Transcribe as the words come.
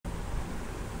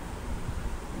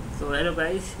So hello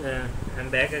guys,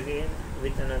 I'm back again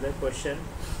with another question.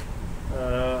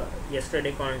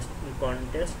 Yesterday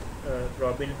contest,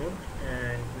 Robin Hood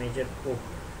and Major O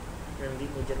and the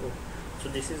Major O. So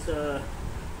this is a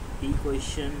B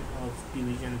question of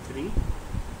Division 3.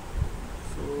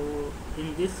 So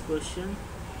in this question,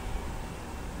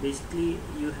 basically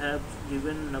you have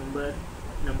given number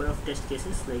of test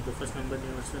cases, like the first number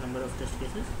denotes the number of test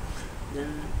cases. Then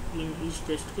in each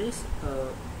test case,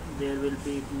 there will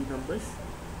be two numbers,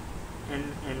 n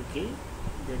and k.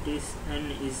 That is,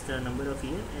 n is the number of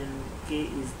year and k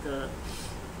is the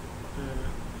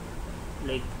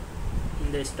like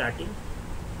in the starting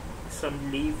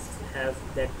some leaves have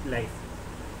that life.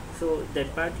 So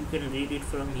that part you can read it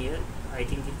from here. I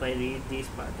think if I read this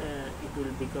part, it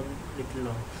will become little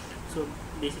long. So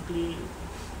basically,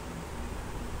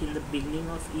 in the beginning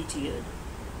of each year,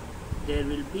 there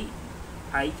will be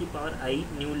I की power I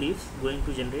new leaves going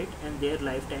to generate, and their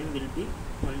lifetime will be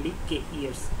only k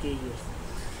years.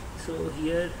 So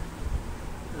here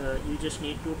you just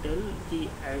need to tell कि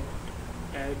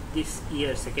at this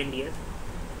year, second year,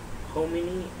 how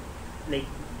many, like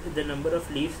the number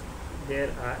of leaves there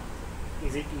are.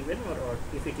 Is it even or odd?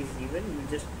 If it is even, you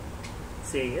just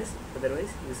say yes, otherwise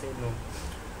you say no.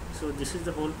 So this is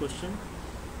the whole question.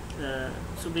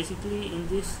 So basically in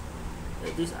this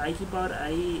I की power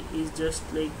I is just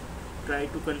like try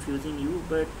to confusing you,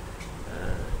 but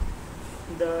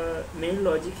the main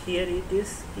logic here it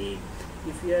is कि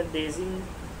if you are raising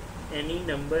any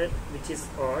number which is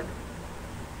odd,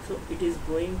 so it is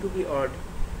going to be odd,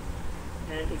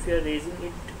 and if you are raising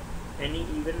it any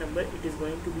even number, it is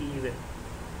going to be even.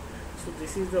 So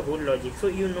this is the whole logic. So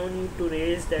you no need to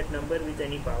raise that number with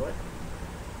any power.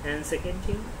 And second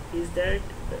thing is that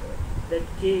that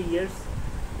k years,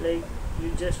 like you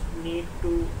just need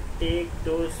to take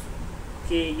those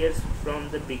k years from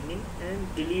the beginning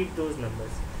and delete those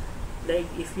numbers. Like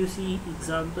if you see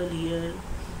example here,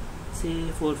 say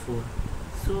 4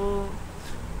 so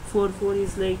 4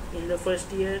 is like in the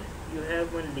first year you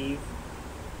have one leaf,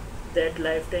 that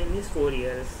lifetime is 4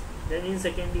 years. Then in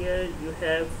second year you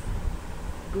have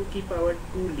 2 की power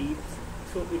 2 leaves,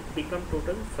 so it become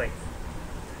total 5.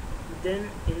 Then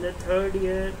in the third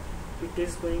year it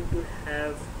is going to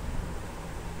have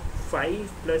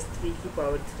 5 plus 3 की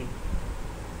power 3.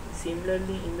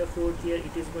 Similarly in the fourth year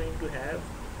it is going to have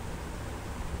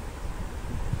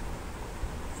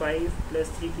 5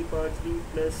 plus 3 की power 3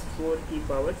 plus 4 की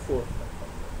power 4.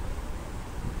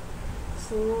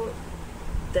 So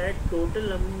that total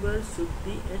number should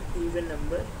be an even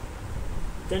number,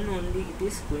 then only it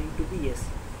is going to be yes.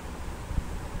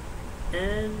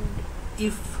 And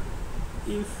if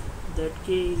that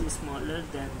k is smaller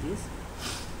than this,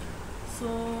 so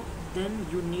then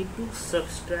you need to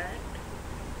subtract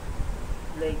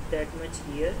like that much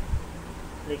year.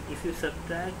 Like if you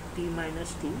subtract t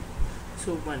minus 2,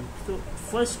 so 1, so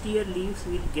first year leaves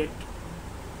will get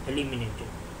eliminated.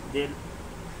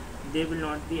 They will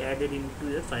not be added into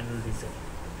the final result.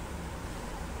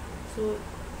 So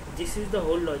this is the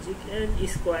whole logic, and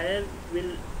square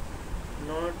will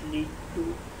not lead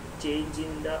to change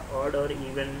in the odd or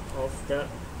even of the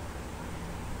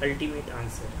ultimate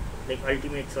answer, like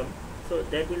ultimate sum. So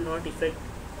that will not affect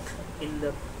in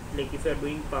the, like if you are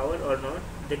doing power or not,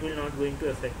 that will not going to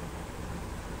affect.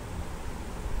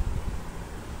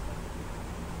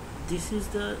 This is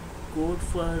the code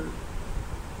for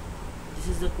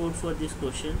this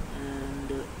question,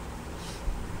 and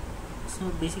so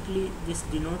basically this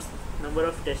denotes number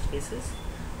of test cases.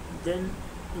 Then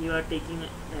you are taking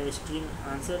a string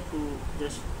answer to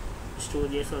just store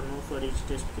yes or no for each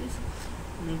test case.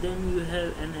 And then you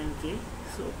have n and k.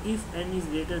 So if n is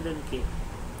greater than k,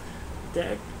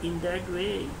 that in that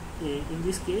way, in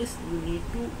this case you need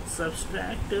to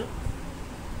subtract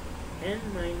n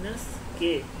minus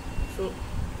k. So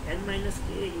n minus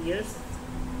k years,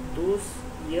 those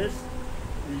years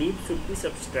leaves should be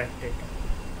subtracted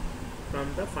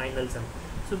from the final sum.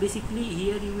 So basically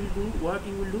here you will do what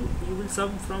you will do, you will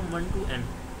sum from 1 to n,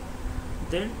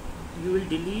 then you will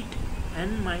delete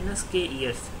n minus k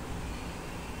years.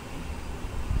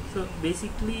 So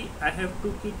basically I have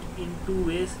took it in two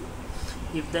ways.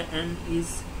 If the n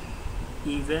is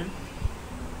even,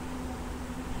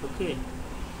 okay,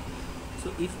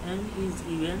 so if n is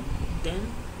even,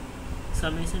 then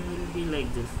summation will be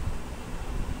like this,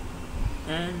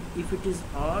 and if it is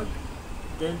odd,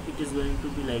 then it is going to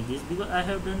be like this. Because I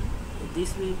have done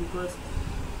this way because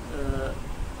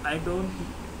I don't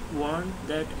want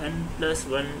that n plus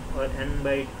 1 or n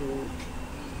by 2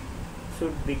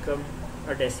 should become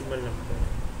a decimal number.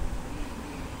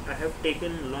 I have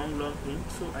taken long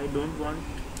int, so I don't want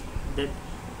that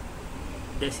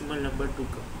decimal number to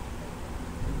come.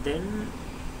 Then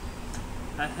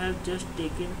I have just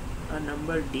taken a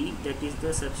number d, that is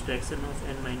the subtraction of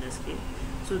n minus k.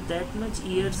 So that much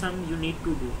here sum you need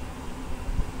to do,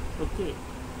 okay,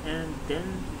 and then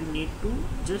you need to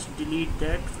just delete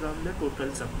that from the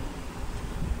total sum.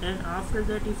 And after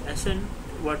that, if Sn,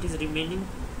 what is remaining,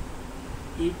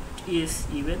 it is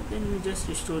even, then you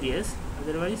just store yes,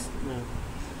 otherwise no.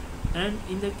 And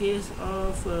in the case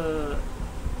of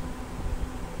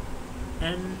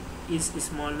n is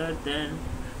smaller than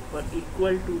or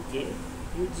equal to k,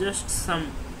 you just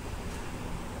sum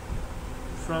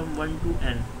from 1 to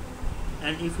n,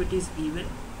 and if it is even,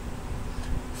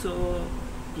 so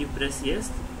you press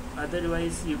yes,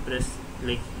 otherwise you press,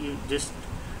 like, you just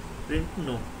print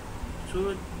no.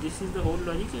 So this is the whole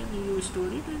logic, and you store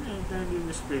it, and then you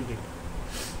just print it.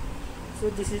 So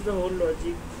this is the whole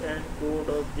logic and code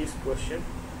of this question.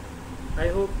 I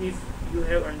hope if you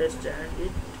have understand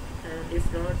it, and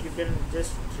if not, you can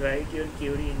just write your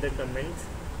query in the comments.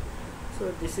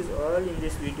 So this is all in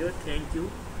this video. Thank you.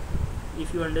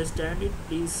 If you understand it,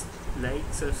 please like,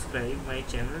 subscribe my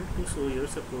channel to show your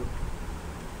support.